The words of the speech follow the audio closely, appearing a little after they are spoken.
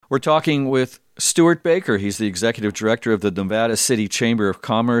We're talking with Stuart Baker. He's the executive director of the Nevada City Chamber of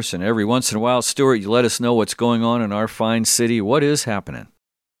Commerce. And every once in a while, Stuart, you let us know what's going on in our fine city. What is happening?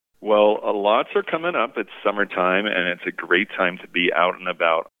 Well, lots are coming up. It's summertime, and it's a great time to be out and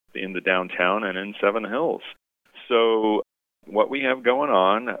about in the downtown and in Seven Hills. So what we have going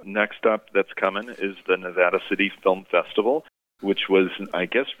on next up that's coming is the Nevada City Film Festival, which was, I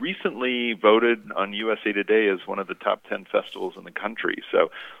guess, recently voted on USA Today as one of the top 10 festivals in the country.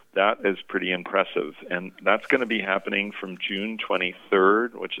 So that is pretty impressive. And that's going to be happening from June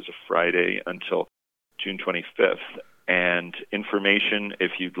 23rd, which is a Friday, until June 25th. And information,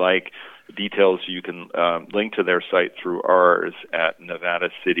 if you'd like, details, you can link to their site through ours at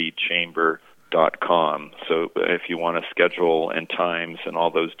nevadacitychamber.com. So if you want to schedule and times and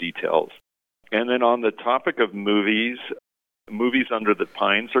all those details. And then on the topic of movies Under the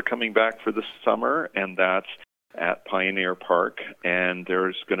Pines are coming back for the summer, and that's at Pioneer Park. And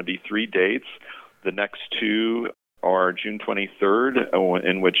there's going to be 3 dates. The next two are June 23rd,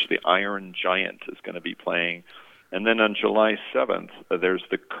 in which The Iron Giant is going to be playing. And then on July 7th, there's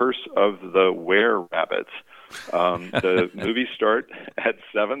The Curse of the Were-Rabbits. The movies start at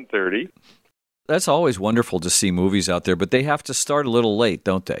 7:30. That's always wonderful to see movies out there, but they have to start a little late,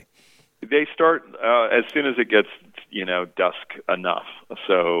 don't they? They start as soon as it gets, dusk enough.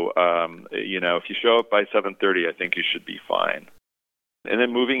 So, if you show up by 7:30, I think you should be fine. And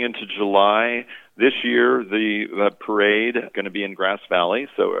then moving into July, this year, the parade is going to be in Grass Valley,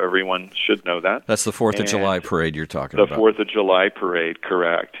 so everyone should know that. That's the 4th of July parade you're talking about. The 4th of July parade,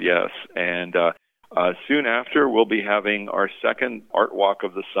 correct, yes. And soon after, we'll be having our second Art Walk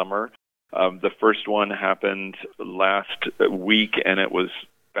of the summer. The first one happened last week, and it was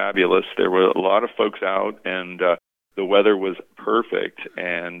fabulous. There were a lot of folks out, and the weather was perfect,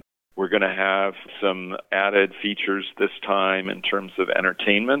 and we're going to have some added features this time in terms of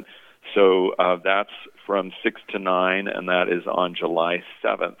entertainment. So that's from 6 to 9, and that is on July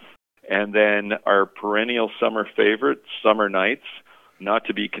 7th. And then our perennial summer favorite, Summer Nights, not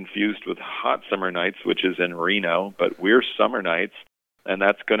to be confused with Hot Summer Nights, which is in Reno, but we're Summer Nights, and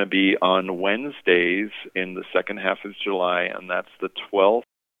that's going to be on Wednesdays in the second half of July, and that's the 12th,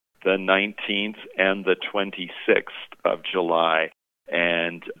 the 19th, and the 26th of July.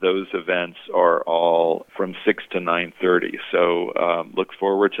 And those events are all from 6 to 9:30. So look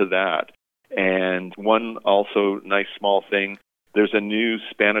forward to that. And one also nice small thing, there's a new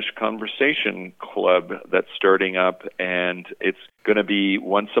Spanish conversation club that's starting up, and it's going to be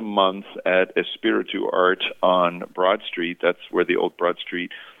once a month at Espiritu Art on Broad Street. That's where the old Broad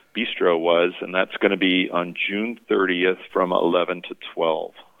Street Bistro was, and that's going to be on June 30th from 11 to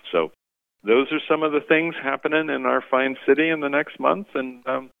 12. So those are some of the things happening in our fine city in the next month, and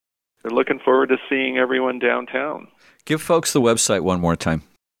they're looking forward to seeing everyone downtown. Give folks the website one more time.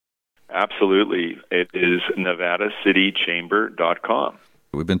 Absolutely. It is nevadacitychamber.com.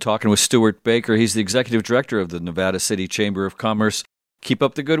 We've been talking with Stuart Baker. He's the executive director of the Nevada City Chamber of Commerce. Keep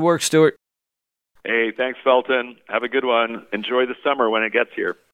up the good work, Stuart. Hey, thanks, Felton. Have a good one. Enjoy the summer when it gets here.